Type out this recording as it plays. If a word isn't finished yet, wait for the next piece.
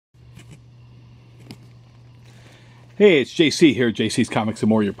Hey, it's JC here, JC's Comics and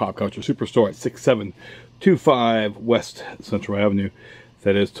More, your pop culture superstore at 6725 West Central Avenue.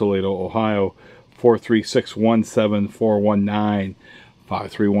 That is Toledo, Ohio.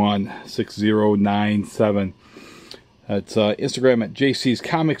 436-17419-531-6097. That's Instagram at JC's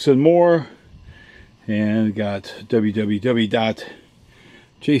Comics and More. And got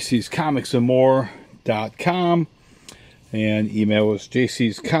www.jcscomicsandmore.com. And email us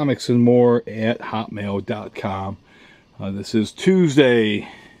jcscomicsandmore@hotmail.com. This is Tuesday,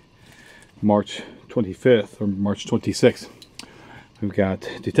 March 25th or March 26th. We've got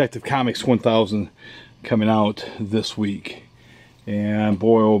Detective Comics 1000 coming out this week. And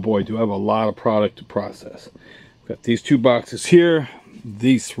boy, oh boy, do I have a lot of product to process. We've got these 2 boxes here,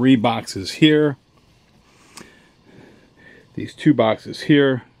 these 3 boxes here, these 2 boxes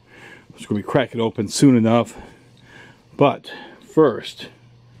here. I'm just going to be cracking open soon enough. But first,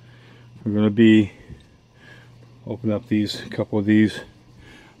 we're going to be open up these couple of these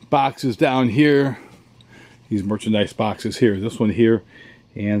boxes down here, these merchandise boxes here, this one here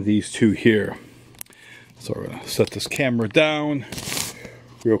and these 2 here. So we're going to set this camera down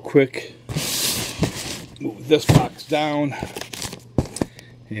real quick, move this box down,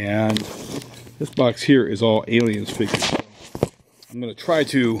 and this box here is all Aliens figures. I'm going to try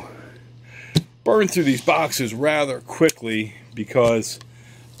to burn through these boxes rather quickly because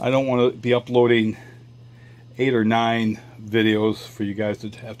I don't want to be uploading 8 or 9 videos for you guys to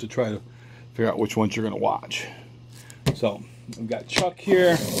have to try to figure out which ones you're going to watch. So we've got Chuck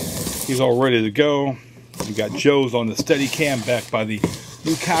here, he's all ready to go. We've got Joe's on the Steadicam back by the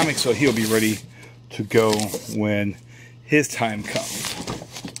new comic, so he'll be ready to go when his time comes.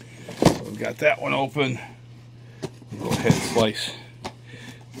 So we've got that one open. Go ahead and slice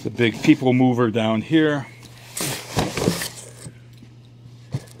the big people mover down here.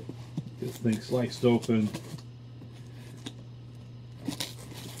 This thing sliced open.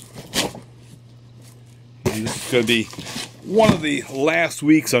 And this is going to be one of the last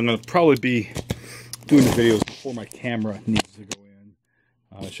weeks I'm going to probably be doing the videos before my camera needs to go in.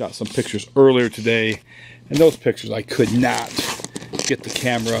 I shot some pictures earlier today, and those pictures I could not get the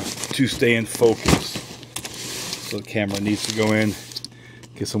camera to stay in focus. So the camera needs to go in,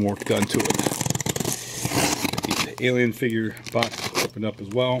 get some work done to it. Get the alien figure box opened up as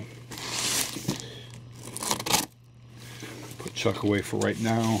well. Put Chuck away for right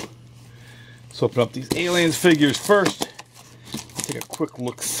now. Let's open up these aliens figures first. Take a quick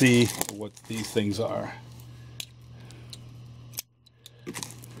look, see what these things are.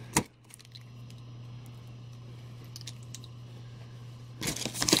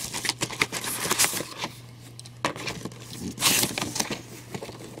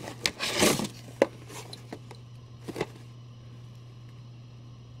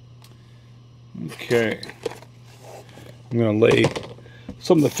 Okay, I'm going to lay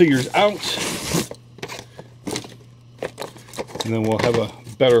some of the figures out, and then we'll have a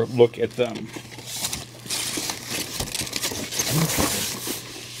better look at them.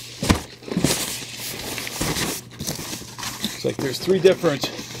 Looks like there's 3 different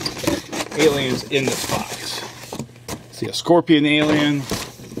aliens in this box. See a scorpion alien,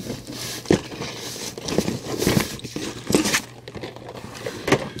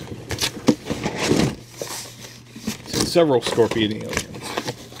 several scorpion aliens.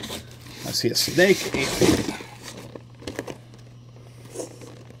 I see a snake alien.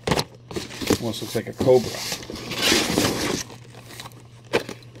 Almost looks like a cobra.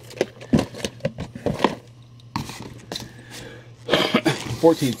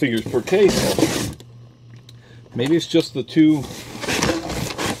 $14 figures per case. Maybe it's just the two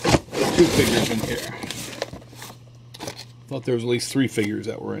figures in here. Thought there was at least 3 figures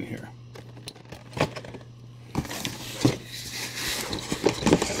that were in here.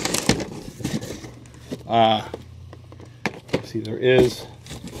 See, there is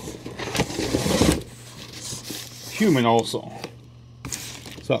human also.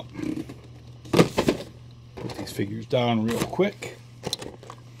 So, put these figures down real quick.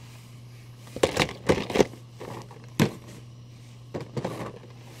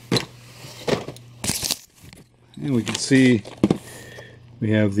 And we can see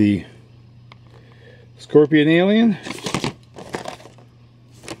we have the scorpion alien.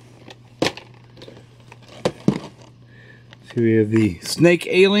 See, we have the snake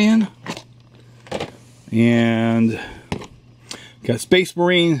alien. And got Space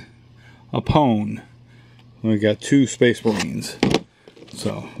Marine Apone. We got 2 Space Marines.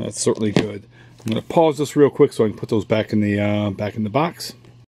 So that's certainly good. I'm going to pause this real quick so I can put those back in the box.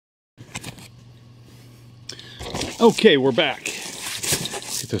 Okay, we're back.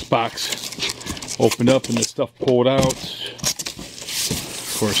 Get this box opened up and the stuff pulled out.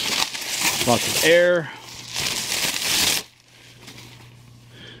 Of course, lots of air.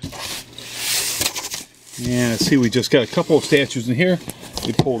 And let's see, we just got a couple of statues in here.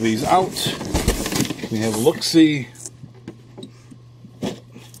 We pull these out. We have a look-see.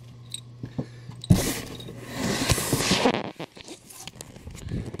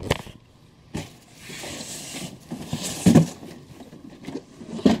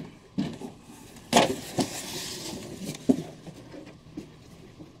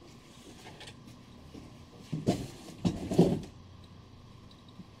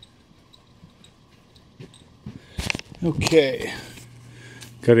 Okay,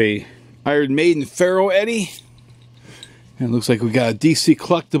 got a Iron Maiden Pharaoh Eddie, and it looks like we got a DC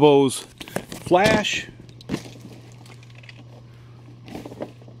Collectibles Flash.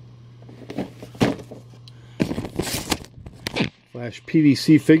 Flash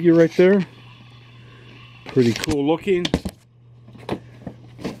PVC figure right there. Pretty cool looking.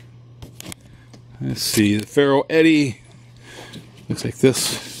 Let's see, the Pharaoh Eddie. Looks like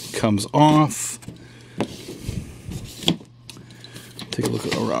this comes off. Take a look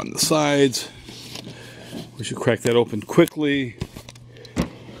around the sides. We should crack that open quickly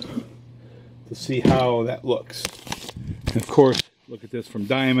to see how that looks. And of course, look at this from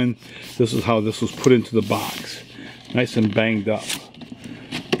Diamond. This is how this was put into the box. Nice and banged up.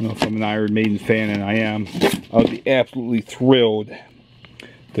 You know, if I'm an Iron Maiden fan, and I am, I would be absolutely thrilled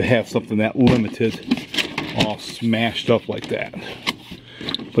to have something that limited all smashed up like that.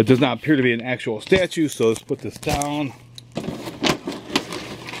 But it does not appear to be an actual statue, so let's put this down.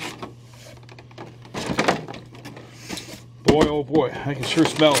 Boy, oh boy, I can sure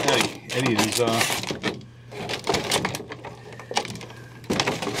smell Eddie. Eddie is,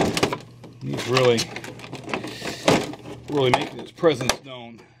 he's really making his presence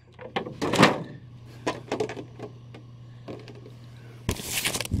known.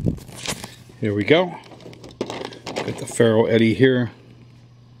 Here we go. Got the Pharaoh Eddie here.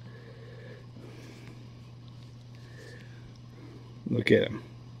 Look at him.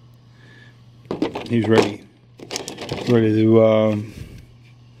 He's ready to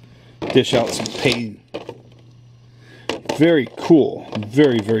dish out some pain. Very cool.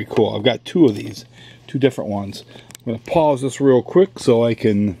 Very, very cool. I've got two of these. Two different ones. I'm going to pause this real quick so I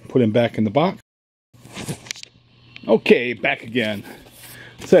can put him back in the box. Okay, back again.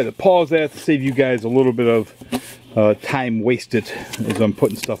 So I had to pause that to save you guys a little bit of time wasted as I'm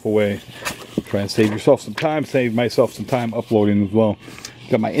putting stuff away. Try and save yourself some time, save myself some time uploading as well.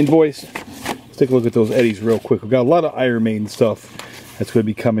 Got my invoice. Let's take a look at those Eddies real quick. We've got a lot of Iron Maiden stuff that's going to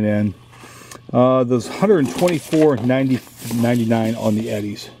be coming in. There's $124.99 on the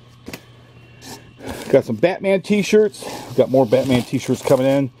Eddies. Got some Batman t-shirts. We've got more Batman t-shirts coming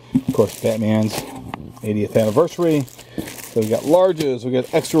in. Of course, Batman's 80th anniversary. So we got larges, we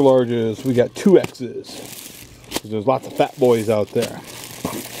got extra larges, we got 2Xs. There's lots of fat boys out there.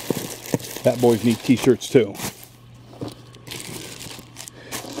 Fat boys need t-shirts too.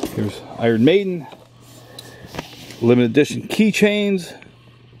 Here's Iron Maiden. Limited edition keychains.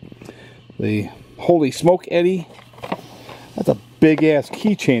 The Holy Smoke Eddie. That's a big ass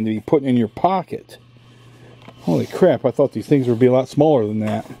keychain to be putting in your pocket. Holy crap, I thought these things would be a lot smaller than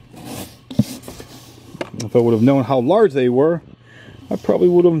that. If I would have known how large they were, I probably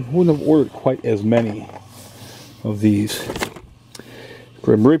wouldn't have ordered quite as many of these.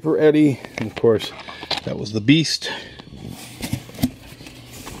 Grim Reaper Eddie, and of course, that was the Beast.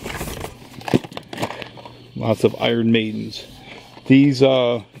 Lots of Iron Maidens. These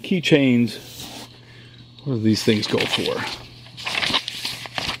keychains, what do these things go for?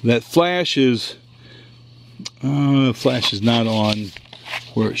 That Flash is not on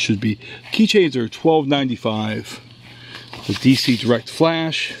where it should be. Keychains are $12.95. The DC Direct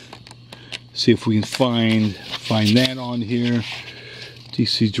Flash. See if we can find that on here.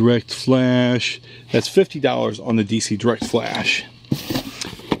 DC Direct Flash. That's $50 on the DC Direct Flash.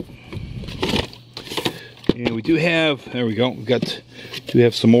 And we do have, there we go, we do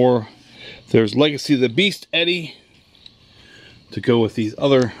have some more. There's Legacy of the Beast Eddie to go with these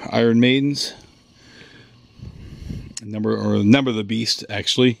other Iron Maidens. Number of the Beast,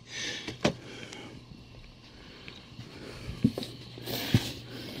 actually.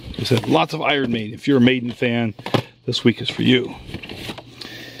 I said lots of Iron Maiden. If you're a Maiden fan, this week is for you.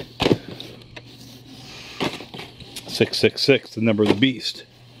 666, the number of the Beast.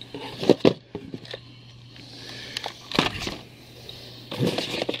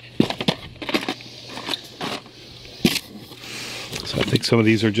 So I think some of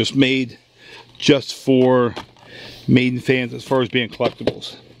these are just made just for Maiden fans as far as being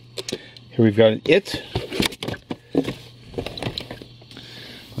collectibles. Here we've got an It.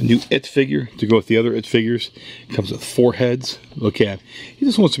 A new It figure to go with the other It figures. It comes with 4 heads. Look at him. He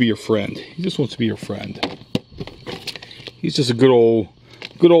just wants to be your friend. He just wants to be your friend. He's just a good old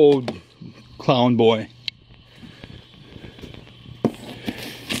clown boy.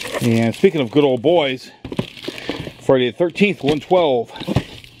 And speaking of good old boys, Friday the 13th, ONE-12,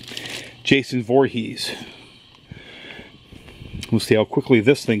 Jason Voorhees. We'll see how quickly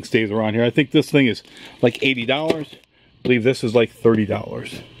this thing stays around here. I think this thing is like $80. I believe this is like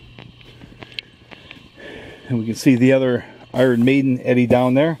 $30. And we can see the other Iron Maiden Eddie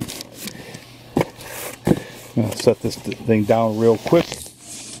down there. I'm going to set this thing down real quick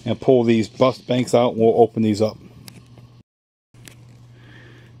and pull these bust banks out, and we'll open these up.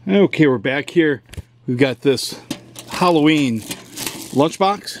 Okay, we're back here. We've got this Halloween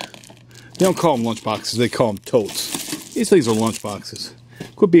lunchbox. They don't call them lunchboxes, they call them totes. These things are lunchboxes.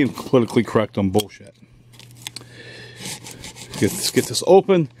 Quit being politically correct on bullshit. Let's get this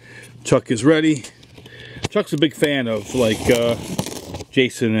open. Chuck is ready. Chuck's a big fan of like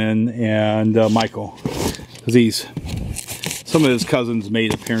Jason and Michael, because some of his cousins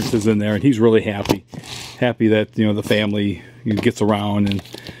made appearances in there, and he's really happy that the family gets around and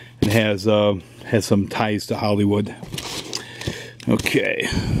has some ties to Hollywood. Okay.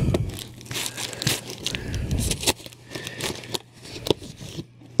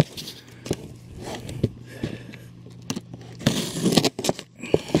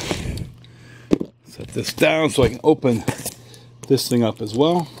 Set this down so I can open this thing up as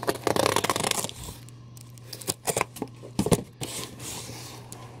well.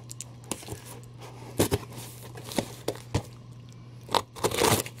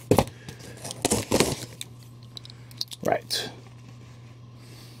 Right.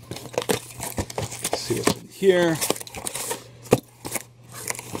 Let's see what's in here.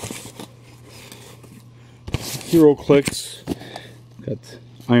 Hero clicks. Got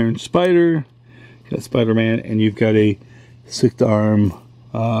Iron Spider. Got Spider-Man, and you've got a 6th-arm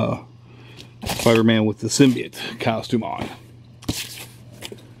Spider-Man with the symbiote costume on.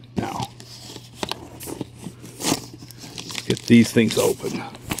 Now, let's get these things open.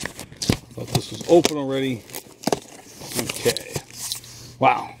 Thought this was open already. Okay.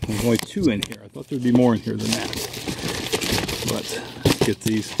 Wow, there's only 2 in here. I thought there'd be more in here than that. But let's get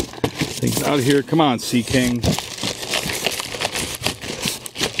these things out of here. Come on, Sea King.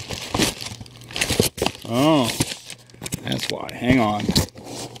 Oh, that's why. Hang on.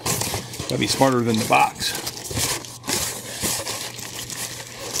 Gotta be smarter than the box.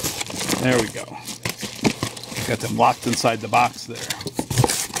 There we go. Got them locked inside the box there.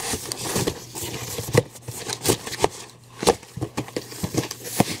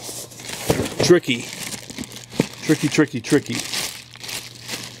 Tricky. Tricky, tricky, tricky.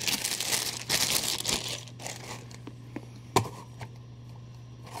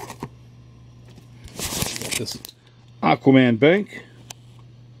 This Aquaman bank.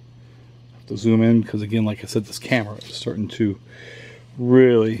 Have to zoom in because, again, like I said, this camera is starting to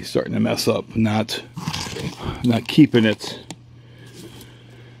mess up. Not keeping its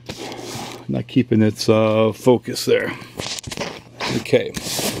focus there. Okay.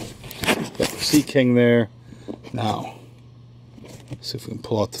 Got the Sea King there. Now, let's see if we can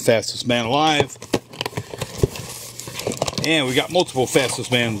pull out the fastest man alive. And we got multiple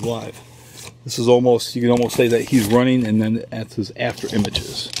fastest man alive. This is almost, you can almost say that he's running, and then that's his after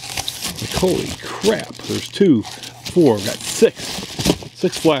images. Like, holy crap, there's 2, 4, got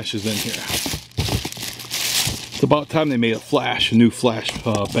 6 flashes in here. It's about time they made a new flash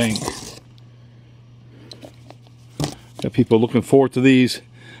bank. Got people looking forward to these.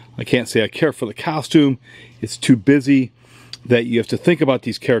 I can't say I care for the costume. It's too busy that you have to think about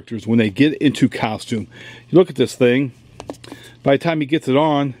these characters when they get into costume. You look at this thing, by the time he gets it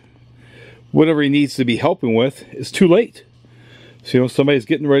on, whatever he needs to be helping with is too late. So, somebody's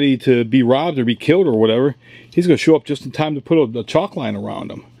getting ready to be robbed or be killed or whatever, he's going to show up just in time to put a chalk line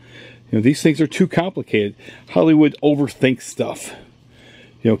around him. These things are too complicated. Hollywood overthinks stuff.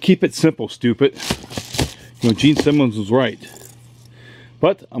 Keep it simple, stupid. Gene Simmons was right.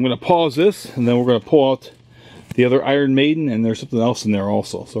 But I'm going to pause this, and then we're going to pull out the other Iron Maiden, and there's something else in there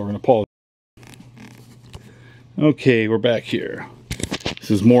also. So we're going to pause. Okay, we're back here. This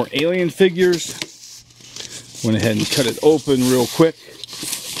is more Alien figures. Went ahead and cut it open real quick.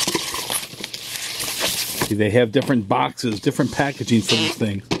 See, they have different boxes, different packaging for these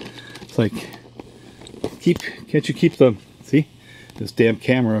things. It's like, can't you keep the, see? This damn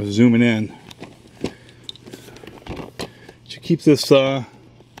camera is zooming in. Should keep this, okay.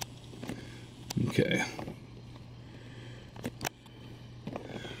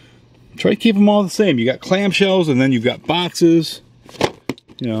 try to keep them all the same. You got clamshells, and then you've got boxes.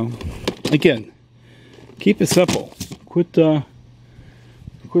 You know, again, keep it simple. Quit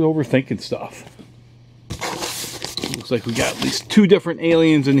overthinking stuff. Looks like we got at least 2 different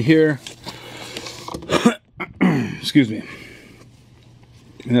aliens in here. Excuse me.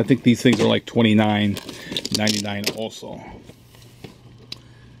 And I think these things are like $29.99 also.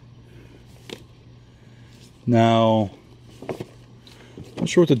 Now, not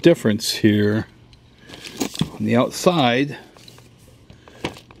sure what the difference here. On the outside,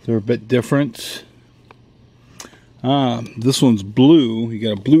 they're a bit different. This one's blue. You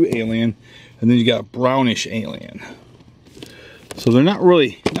got a blue alien, and then you got a brownish alien. So they're not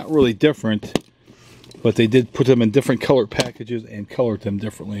really different, but they did put them in different color packages and colored them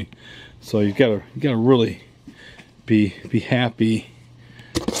differently. So you gotta really be happy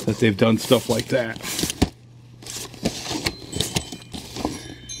that they've done stuff like that.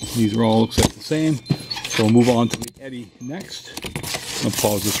 These are all looks like the same. So we'll move on to the Eddie next. I'll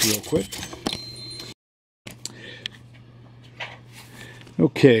pause this real quick.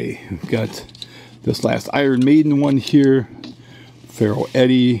 Okay, we've got this last Iron Maiden one here. Pharaoh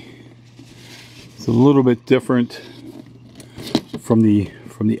Eddie. It's a little bit different from the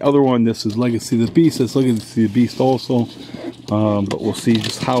other one. This is Legacy of the Beast. It's Legacy of the Beast also. But we'll see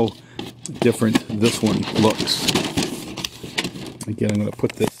just how different this one looks. Again, I'm going to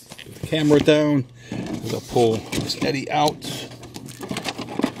put this camera down. I'm going to pull this Eddie out.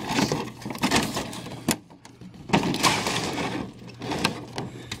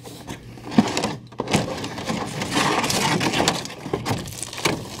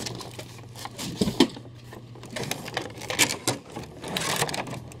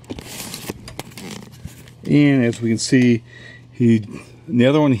 And as we can see, in the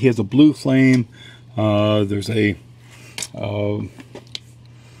other one, he has a blue flame. There's a, I don't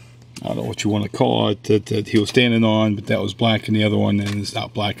know what you want to call it, that he was standing on, but that was black in the other one, and it's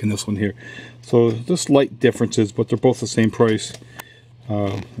not black in this one here. So just light differences, but they're both the same price.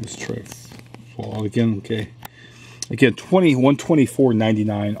 Let's try to fall out again. Okay, again,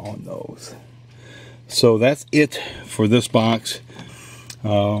 $124.99 on those. So that's it for this box.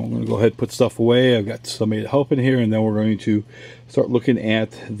 I'm going to go ahead and put stuff away. I've got somebody to help in here, and then we're going to start looking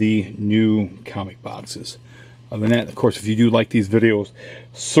at the new comic boxes. Other than that, of course, if you do like these videos,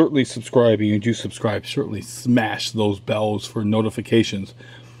 certainly subscribe. And you do subscribe, certainly smash those bells for notifications.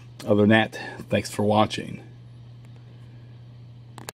 Other than that, thanks for watching.